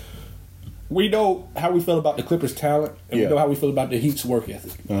one. We know how we feel about the Clippers' talent, and we know how we feel about the Heat's work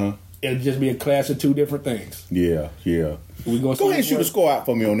ethic. It'll just be a clash of 2 different things. Yeah. Go ahead and shoot a score out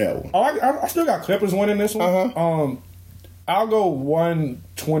for me on that one. Oh, I still got Clippers winning this one. I'll go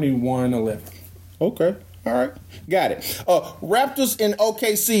 121-11. Okay. All right. Got it. Raptors in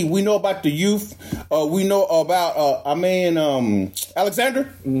OKC. We know about the youth. We know about our man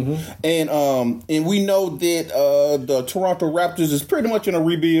Alexander. And we know that the Toronto Raptors is pretty much in a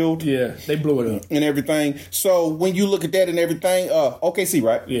rebuild. Yeah, they blew it up. And everything. So when you look at that and everything, OKC,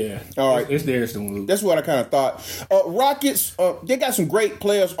 right? Yeah. All right. It's theirs to lose. That's what I kind of thought. Rockets, they got some great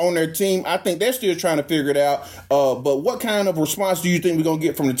players on their team. I think they're still trying to figure it out. But what kind of response do you think we're going to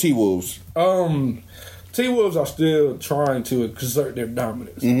get from the T-Wolves? T-Wolves are still trying to exert their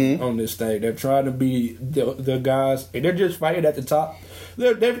dominance on this thing. They're trying to be the guys, and they're just fighting at the top.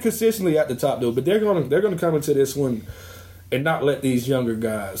 They're consistently at the top though, but they're gonna come into this one and not let these younger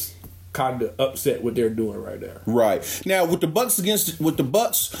guys kind of upset what they're doing right now. Right now, with the Bucks against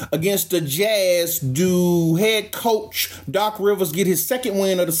the Jazz, do head coach Doc Rivers get his second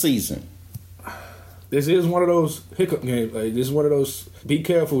win of the season? This is one of those hiccup games. Like, this is one of those. Be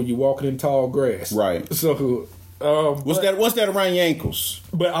careful when you're walking in tall grass. Right. So, what's that around your ankles?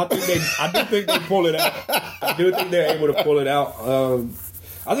 But I do think they pull it out. I do think they're able to pull it out.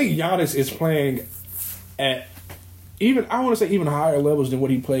 I think Giannis is playing at even higher levels than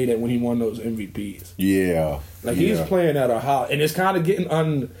what he played at when he won those MVPs. Yeah. He's playing at a high, and it's kind of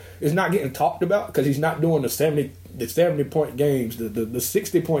it's not getting talked about because he's not doing the 70-point games, the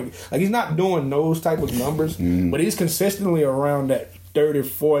 60-point. Like, he's not doing those type of numbers, but he's consistently around that 30,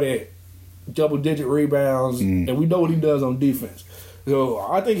 40 double-digit rebounds, and we know what he does on defense. So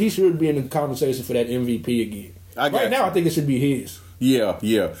I think he should be in the conversation for that MVP again. Right now, I think it should be his. Yeah.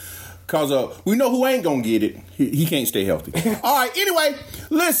 Because we know who ain't going to get it. He can't stay healthy. All right, anyway,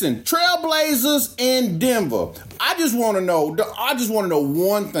 listen. Trailblazers in Denver. I just want to know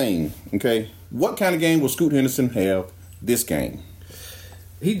one thing, okay? What kind of game will Scoot Henderson have this game?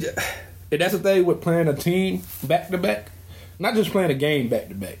 And that's the thing with playing a team back-to-back. Not just playing a game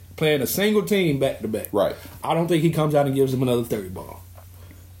back-to-back. Playing a single team back-to-back. Right. I don't think he comes out and gives them another 30 ball.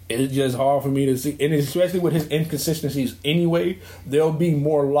 It's just hard for me to see. And especially with his inconsistencies anyway, they'll be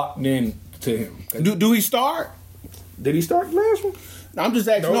more locked in to him. Do he start? Did he start the last one? I'm just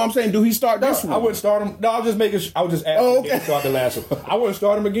asking. No, I'm saying, do he start this one? I wouldn't start him. No, I was just asking him to start the last one. I wouldn't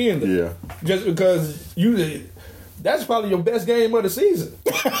start him again, though. Yeah. Just because that's probably your best game of the season.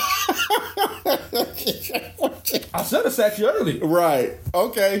 I should have sacked you earlier. Right.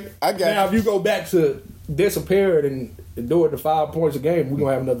 Okay. I got it. Now, if you go back to disappeared and do it to 5 points a game, we're going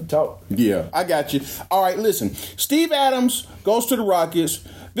to have another talk. Yeah, I got you. All right, listen. Steve Adams goes to the Rockets.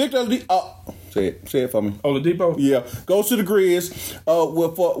 Victor say it for me. Oladipo? Yeah. Goes to the Grizz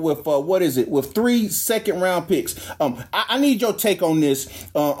with what is it? With 3 second-round picks. I need your take on this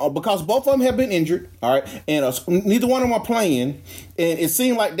because both of them have been injured, all right, and neither one of them are playing, and it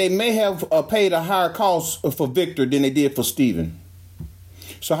seemed like they may have paid a higher cost for Victor than they did for Steven.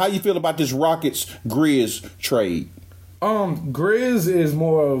 So how you feel about this Rockets-Grizz trade? Grizz is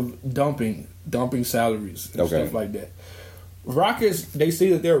more of dumping salaries and stuff like that. Rockets, they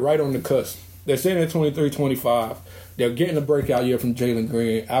see that they're right on the cusp. They're sitting at 23-25. They're getting a breakout year from Jalen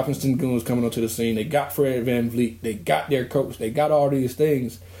Green. Alfred Sengun's coming onto the scene. They got Fred VanVleet. They got their coach. They got all these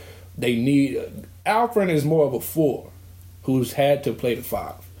things they need. Alfred is more of a 4 who's had to play the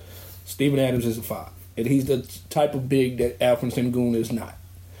 5. Steven Adams is a 5. and he's the type of big that Alfred Sengun is not.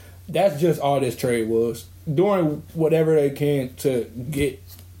 That's just all this trade was. Doing whatever they can to get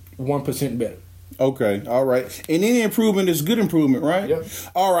 1% better. Okay, all right. And any improvement is good improvement, right? Yep.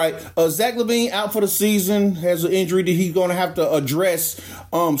 All right. Zach LaVine out for the season, has an injury that he's going to have to address.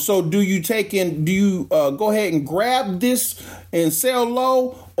 So do you go ahead and grab this and sell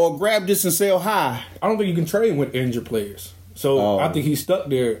low, or grab this and sell high? I don't think you can trade with injured players. So I think he's stuck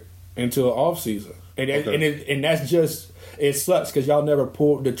there until offseason. And that's just, it sucks because y'all never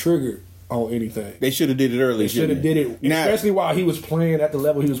pulled the trigger on anything. They should have did it early. They should have did it, now, especially while he was playing at the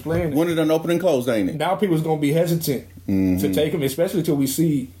level he was playing. When it done open and closed, ain't it? Now people's going to be hesitant to take him, especially until we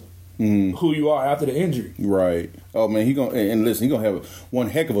see who you are after the injury. Right. Oh man, he's gonna have one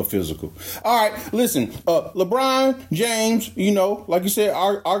heck of a physical. All right, listen, LeBron James, like you said,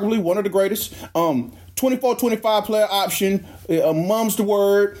 arguably one of the greatest. 24-25 player option. Mum's the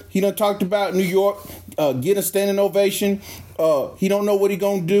word. He done talked about New York. Get a standing ovation. He don't know what he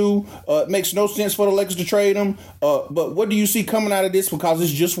gonna do. It makes no sense for the Lakers to trade him. But what do you see coming out of this? Because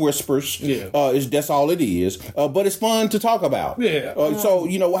it's just whispers. Yeah. That's all it is. But it's fun to talk about. Yeah. So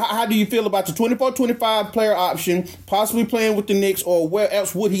how do you feel about the 24-25 player option? Possibly playing with the Knicks, or where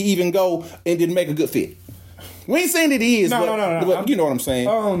else would he even go and didn't make a good fit? We ain't saying that he is. No. But you know what I'm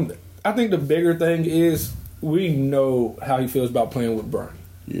saying. I think the bigger thing is we know how he feels about playing with Bronny.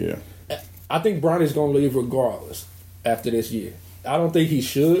 Yeah. I think Bronny's going to leave regardless after this year. I don't think he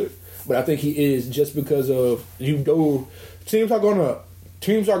should, but I think he is, just because of, teams are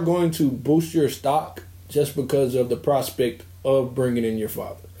going to boost your stock just because of the prospect of bringing in your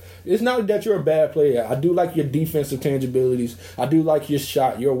father. It's not that you're a bad player. I do like your defensive tangibilities. I do like your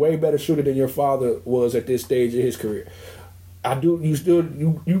shot. You're a way better shooter than your father was at this stage of his career.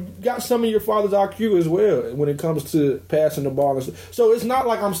 You got some of your father's IQ as well when it comes to passing the ball. So it's not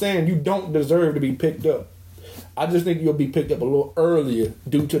like I'm saying you don't deserve to be picked up. I just think you'll be picked up a little earlier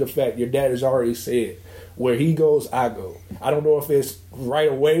due to the fact your dad has already said, where he goes, I go. I don't know if it's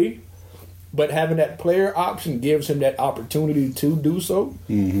right away, but having that player option gives him that opportunity to do so.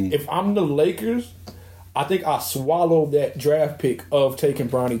 Mm-hmm. If I'm the Lakers, I think I swallow that draft pick of taking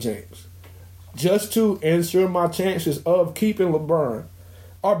Bronny James, just to ensure my chances of keeping LeBron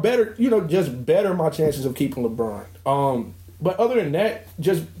are better, just better my chances of keeping LeBron. But other than that,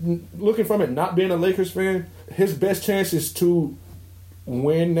 just looking from it, not being a Lakers fan, his best chances to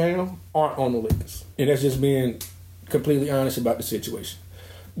win now aren't on the Lakers. And that's just being completely honest about the situation.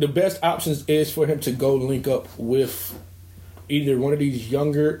 The best options is for him to go link up with either one of these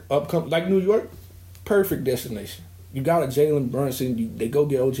younger upcoming, like New York, perfect destination. You got a Jalen Brunson, they go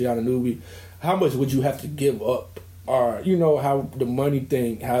get OG Anunoby. How much would you have to give up? Or, how the money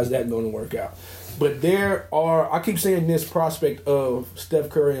thing, how's that going to work out? But I keep saying this prospect of Steph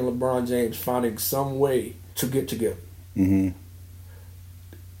Curry and LeBron James finding some way to get together. Mm-hmm.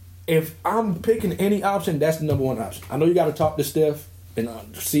 If I'm picking any option, that's the number one option. I know you got to talk to Steph and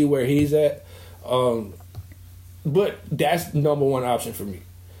see where he's at. But that's number one option for me.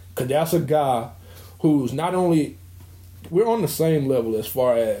 Because that's a guy who's not only... We're on the same level as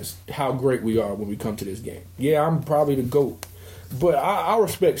far as how great we are when we come to this game. Yeah, I'm probably the GOAT. But I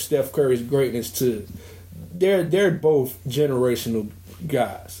respect Steph Curry's greatness too. They're both generational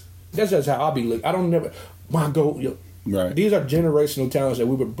guys. That's just how I be looking. I don't never... My GOAT... Right. These are generational talents that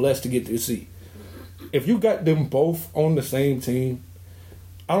we were blessed to get to see. If you got them both on the same team,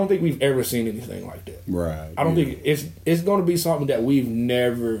 I don't think we've ever seen anything like that. Right. I don't think it's going to be something that we've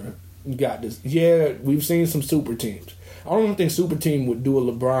never got this. Yeah, we've seen some super teams. I don't even think super team would do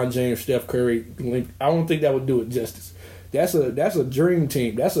a LeBron James, Steph Curry link. I don't think that would do it justice. That's a dream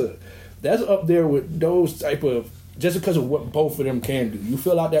team. That's up there with those type of, just because of what both of them can do. You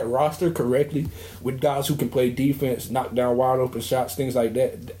fill out that roster correctly with guys who can play defense, knock down wide open shots, things like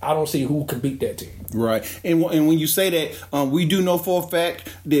that. I don't see who can beat that team. Right. And when you say that, we do know for a fact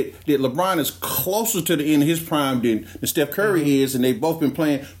that LeBron is closer to the end of his prime than Steph Curry is, and they've both been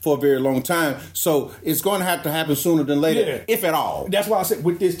playing for a very long time. So it's going to have to happen sooner than later, if at all. That's why I said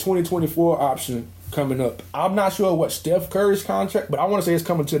with this 2024 option coming up, I'm not sure what Steph Curry's contract, but I want to say it's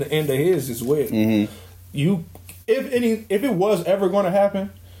coming to the end of his as well. Mm-hmm. If it was ever going to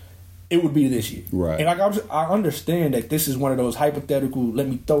happen, it would be this year. Right. And I understand that this is one of those hypothetical, let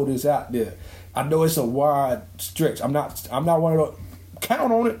me throw this out there. I know it's a wide stretch. I'm not one of those,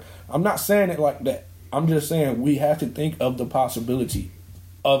 count on it. I'm not saying it like that. I'm just saying we have to think of the possibility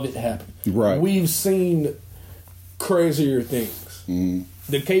of it happening. Right. We've seen crazier things. Mm-hmm.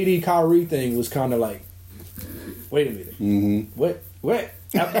 The KD Kyrie thing was kind of like, wait a minute. Mm-hmm. What?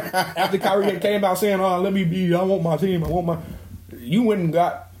 After Kyrie came out saying, I want my team, you went and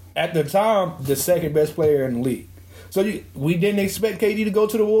got at the time, the second best player in the league. So we didn't expect KD to go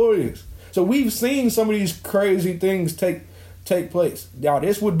to the Warriors. So we've seen some of these crazy things take place. Now,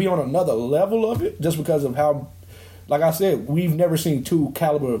 this would be on another level of it just because of how, like I said, we've never seen two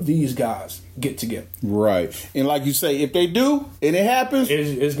caliber of these guys get together. Right. And like you say, if they do and it happens,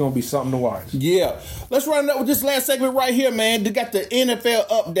 it's going to be something to watch. Yeah. Let's run it up with this last segment right here, man. They got the NFL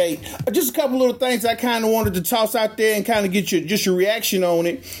update. Just a couple little things I kind of wanted to toss out there and kind of get your reaction on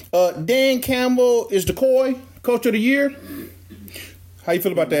it. Dan Campbell is the C.O.Y. Coach of the Year. How you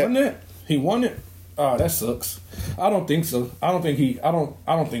feel about that? He won it. Oh, that sucks. I don't think so. I don't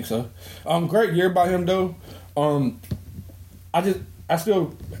think so. Great year by him though. I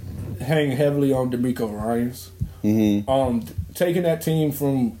still hang heavily on D'Amico Ryans. Mm-hmm. Taking that team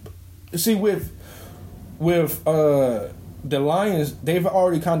from with the Lions, they've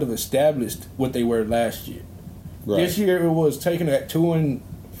already kind of established what they were last year. Right. This year it was taking that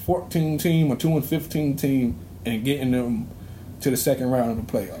 2-14 team or 2-15 team and getting them to the second round of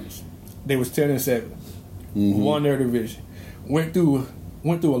the playoffs. They was 10-7, won their division, went through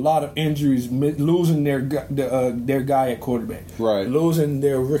a lot of injuries, losing their guy at quarterback, right, losing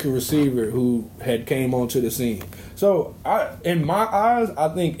their rookie receiver who had came onto the scene. So, in my eyes, I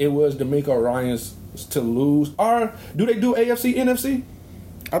think it was D'Amico Ryans to lose. Or do they do AFC, NFC?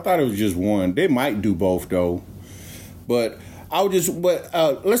 I thought it was just one. They might do both though, but.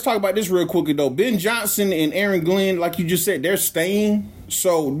 Let's talk about this real quickly though. Ben Johnson and Aaron Glenn, like you just said, they're staying.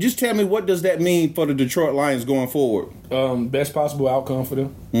 So just tell me, what does that mean for the Detroit Lions going forward? Best possible outcome for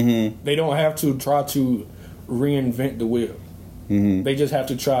them. Mm-hmm. They don't have to try to reinvent the wheel. Mm-hmm. They just have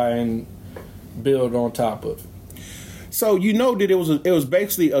to try and build on top of it. So you know that it was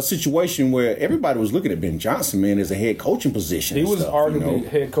basically a situation where everybody was looking at Ben Johnson, man, as a head coaching position. He was arguably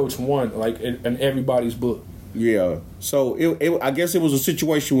head coach one, like in everybody's book. Yeah, so I guess it was a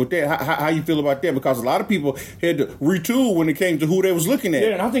situation with that. How you feel about that? Because a lot of people had to retool when it came to who they was looking at.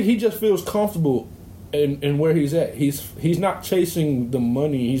 Yeah, and I think he just feels comfortable in where he's at. He's not chasing the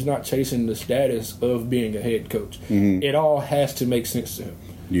money. He's not chasing the status of being a head coach. Mm-hmm. It all has to make sense to him.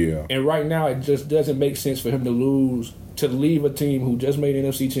 Yeah. And right now, it just doesn't make sense for him to leave a team who just made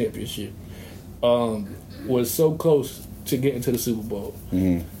an NFC Championship, was so close to getting to the Super Bowl.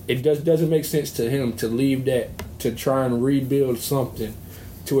 Mm-hmm. It just doesn't make sense to him to leave that to try and rebuild something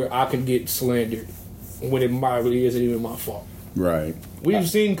to where I can get slandered when it really isn't even my fault. Right. We've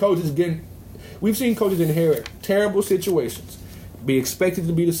seen coaches inherit terrible situations, be expected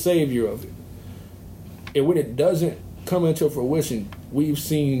to be the savior of it, and when it doesn't come into fruition, we've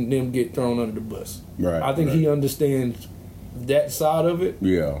seen them get thrown under the bus. Right. I think he understands that side of it.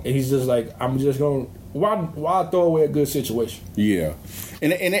 Yeah. And he's just like, I'm just going to, why throw away a good situation? Yeah.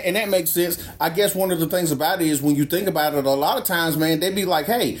 And that makes sense. I guess one of the things about it is when you think about it, a lot of times, man, they be like,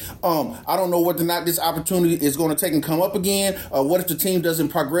 hey, I don't know whether or not this opportunity is going to take and come up again. What if the team doesn't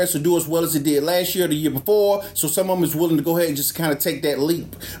progress or do as well as it did last year or the year before? So some of them is willing to go ahead and just kind of take that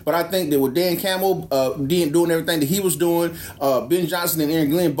leap. But I think that with Dan Campbell doing everything that he was doing, Ben Johnson and Aaron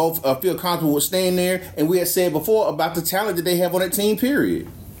Glenn both feel comfortable with staying there. And we had said before about the talent that they have on that team, period.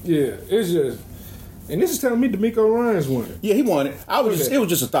 Yeah, it's just... And this is telling me D'Amico Ryans won it. Yeah, he won it. It was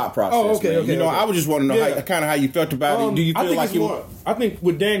just a thought process. Oh, okay, man. Okay. I was just want to know how you felt about it. Do you feel like I think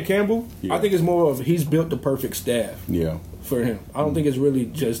with Dan Campbell, I think it's more of he's built the perfect staff. Yeah. For him, I don't think it's really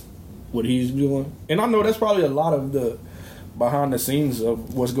just what he's doing. And I know that's probably a lot of the behind the scenes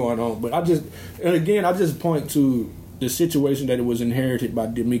of what's going on. But I just point to the situation that it was inherited by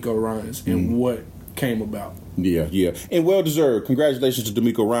D'Amico Ryans and what came about. Yeah. And well-deserved. Congratulations to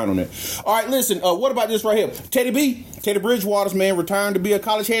D'Amico Ryan on that. All right, listen, what about this right here? Teddy Bridgewater's, man, returned to be a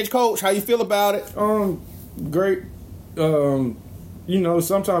college head coach. How you feel about it? Great.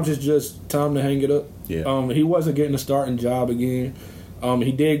 Sometimes it's just time to hang it up. Yeah. He wasn't getting a starting job again.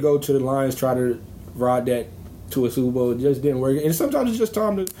 He did go to the Lions, try to ride that to a Super Bowl. It just didn't work. And sometimes it's just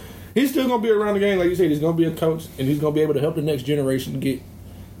time to... He's still going to be around the game. Like you said, he's going to be a coach, and he's going to be able to help the next generation get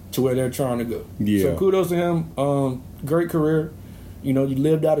to where they're trying to go. Yeah. So kudos to him. Great career. You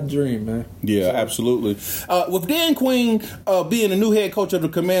lived out a dream, man. Yeah, so. Absolutely. With Dan Quinn being the new head coach of the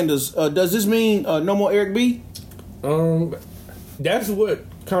Commanders, does this mean no more Eric B? That's what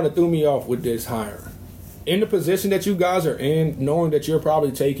kind of threw me off with this hire. In the position that you guys are in, knowing that you're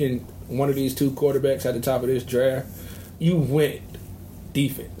probably taking one of these two quarterbacks at the top of this draft, you went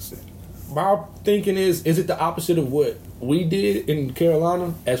defense. My thinking is it the opposite of what we did in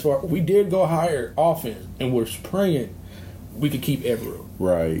Carolina? As far we did go higher offense, and we're praying we could keep Everett.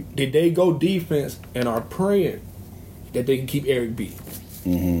 Right. Did they go defense and are praying that they can keep Eric B?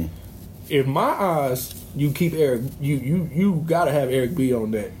 Mm-hmm. In my eyes, you keep Eric. You got to have Eric B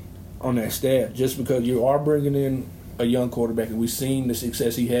on that on that staff just because you are bringing in a young quarterback, and we've seen the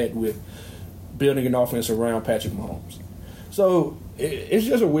success he had with building an offense around Patrick Mahomes. So it's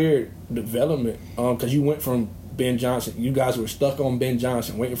just a weird development because you went from Ben Johnson. You guys were stuck on Ben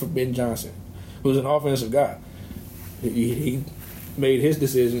Johnson, waiting for Ben Johnson, who's an offensive guy. He made his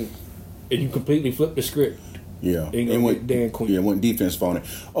decision, and you completely flipped the script. Yeah, and went Dan Quinn. Yeah, went defense on it.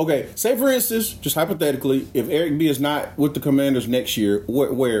 Okay, say for instance, just hypothetically, if Eric B is not with the Commanders next year,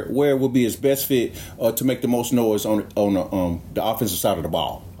 where would be his best fit to make the most noise on the offensive side of the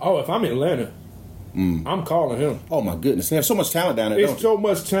ball? Oh, if I'm in Atlanta, I'm calling him. Oh my goodness, they have so much talent down there. It's so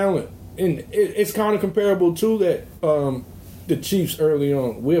much talent, and it's kind of comparable to that the Chiefs early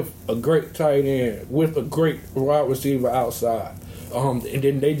on with a great tight end, with a great wide receiver outside. And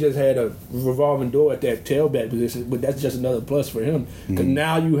then they just had a revolving door at that tailback position, but that's just another plus for him because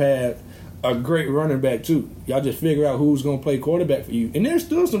now you have a great running back too. Y'all just figure out who's going to play quarterback for you, and there's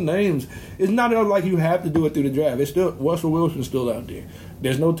still some names. It's not like you have to do it through the draft. It's still Russell Wilson's still out there.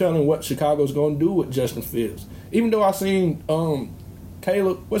 There's no telling what Chicago's going to do with Justin Fields. Even though I seen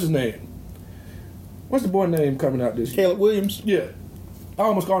Caleb, what's his name? What's the boy name coming out this year? Caleb Williams. Yeah. I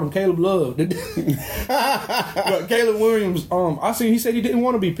almost called him Caleb Love. But Caleb Williams, I seen he said he didn't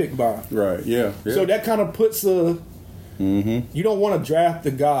want to be picked by. Right, yeah. So that kind of puts you don't want to draft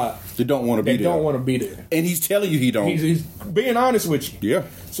the guy that don't want to be there. Don't want to be there. And he's telling you he don't. He's being honest with you. Yeah.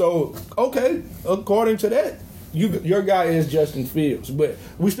 So, okay, according to that, your guy is Justin Fields. But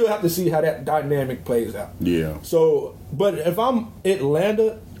we still have to see how that dynamic plays out. Yeah. So, but if I'm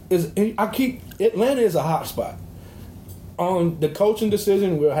Atlanta, Atlanta is a hot spot. On the coaching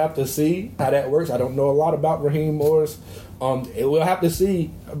decision, we'll have to see how that works. I don't know a lot about Raheem Morris. We'll have to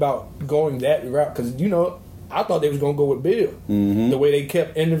see about going that route because, I thought they was going to go with Bill. The way they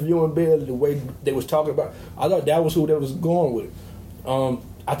kept interviewing Bill, the way they was talking about, I thought that was who they was going with.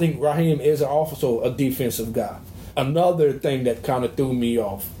 I think Raheem is also a defensive guy. Another thing that kind of threw me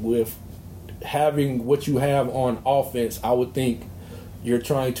off with having what you have on offense, I would think you're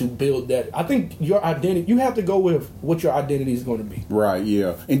trying to build that. I think your identity, you have to go with what your identity is going to be. Right,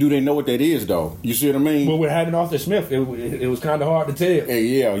 yeah. And do they know what that is, though? You see what I mean? Well, with having Arthur Smith, it was kind of hard to tell.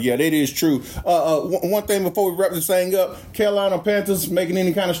 Yeah, that is true. One thing before we wrap this thing up, Carolina Panthers making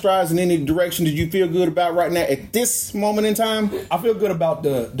any kind of strides in any direction that you feel good about right now at this moment in time? I feel good about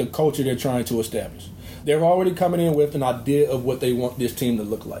the culture they're trying to establish. They're already coming in with an idea of what they want this team to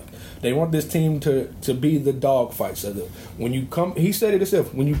look like. They want this team to be the dog fights. When you come, he said it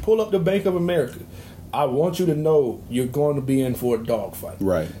himself, when you pull up the Bank of America, I want you to know you're going to be in for a dog fight.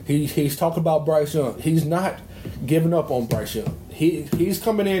 Right. He's talking about Bryce Young. He's not giving up on Bryce Young. He's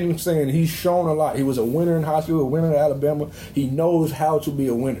coming in and saying he's shown a lot. He was a winner in high school, a winner at Alabama. He knows how to be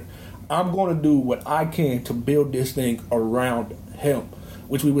a winner. I'm going to do what I can to build this thing around him,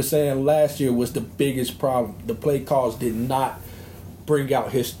 which we were saying last year was the biggest problem. The play calls did not bring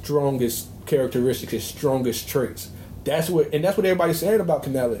out his strongest characteristics, his strongest traits. That's what everybody's saying about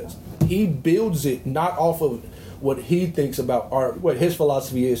Canales. He builds it not off of what he thinks about or what his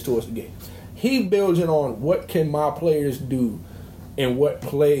philosophy is towards the game. He builds it on what can my players do and what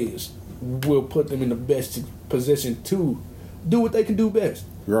plays will put them in the best position to do what they can do best.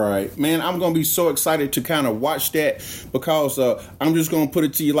 Right. Man, I'm going to be so excited to kind of watch that because I'm just going to put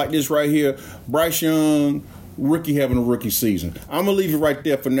it to you like this right here. Bryce Young, rookie having a rookie season. I'm going to leave it right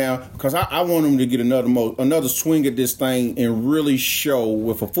there for now because I want him to get another swing at this thing and really show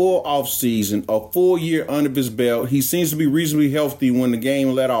with a full off season, a full year under his belt. He seems to be reasonably healthy when the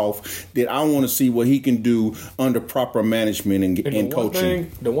game let off. That I want to see what he can do under proper management and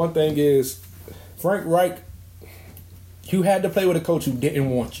coaching. The one thing is Frank Reich, you had to play with a coach who didn't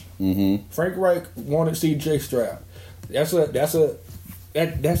want you. Mm-hmm. Frank Reich wanted C.J. Stroud. That's a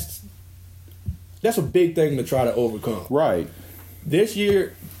big thing to try to overcome. Right. This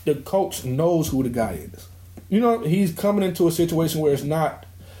year, the coach knows who the guy is. He's coming into a situation where it's not,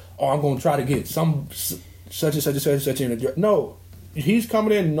 I'm going to try to get some such and such and such and such in the. No, he's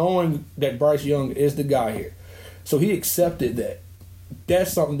coming in knowing that Bryce Young is the guy here, so he accepted that.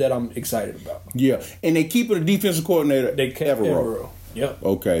 That's something that I'm excited about. Yeah, and they keep it a defensive coordinator. They kept Evero. Yep.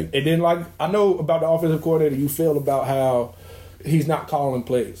 Okay. And then, I know about the offensive coordinator, you feel about how he's not calling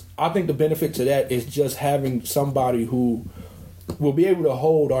plays. I think the benefit to that is just having somebody who will be able to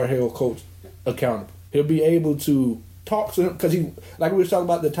hold our head coach accountable. He'll be able to talk to him because like we were talking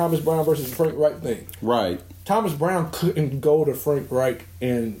about the Thomas Brown versus Frank Reich thing. Right. Thomas Brown couldn't go to Frank Reich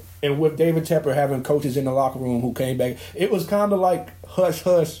and with David Tepper having coaches in the locker room who came back, it was kind of like hush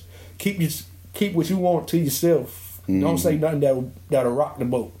hush, keep what you want to yourself. Mm. Don't say nothing that'll rock the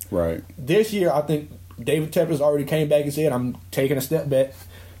boat. Right. This year, I think David Tepper's already came back and said, I'm taking a step back.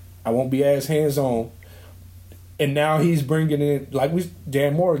 I won't be as hands-on. And now he's bringing in,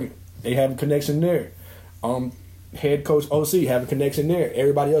 Dan Morgan. They have a connection there. Head coach OC have a connection there.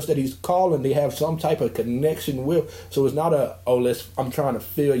 Everybody else that he's calling, they have some type of connection with. So it's not I'm trying to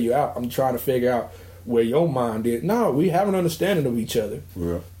fill you out. I'm trying to figure out where your mind is. No, we have an understanding of each other.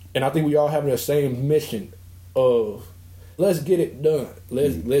 Yeah. And I think we all have the same mission of let's get it done.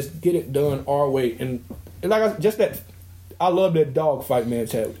 Let's get it done our way. And I love that dogfight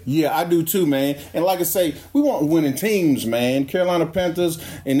mentality. Yeah, I do too, man. And like I say, we want winning teams, man. Carolina Panthers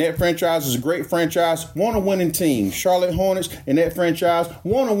and that franchise is a great franchise. Want a winning team. Charlotte Hornets and that franchise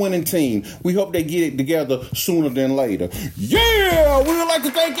want a winning team. We hope they get it together sooner than later. Yeah! We would like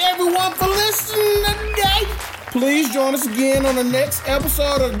to thank everyone for listening today. Please join us again on the next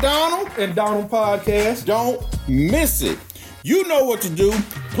episode of Donald and Donald Podcast. Don't miss it. You know what to do.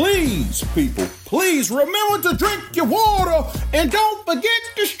 Please, people, please remember to drink your water and don't forget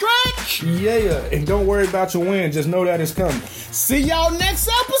to stretch. Yeah, and don't worry about your win. Just know that it's coming. See y'all next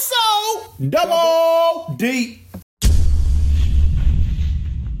episode. Double D.